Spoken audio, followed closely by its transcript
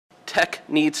tech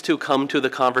needs to come to the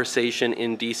conversation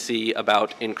in DC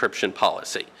about encryption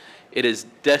policy. It is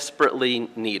desperately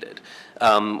needed.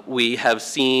 We have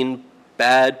seen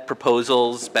bad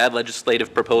proposals, bad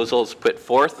legislative proposals put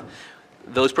forth.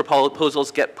 Those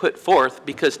proposals get put forth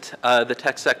because the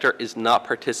tech sector is not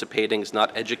participating, is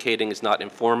not educating, is not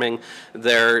informing.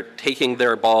 They're taking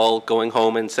their ball, going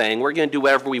home and saying, we're going to do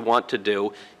whatever we want to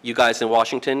do. You guys in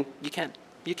Washington, you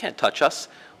can't touch us.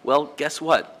 Well, guess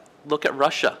what? Look at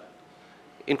Russia.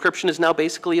 Encryption is now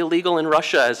basically illegal in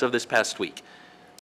Russia as of this past week.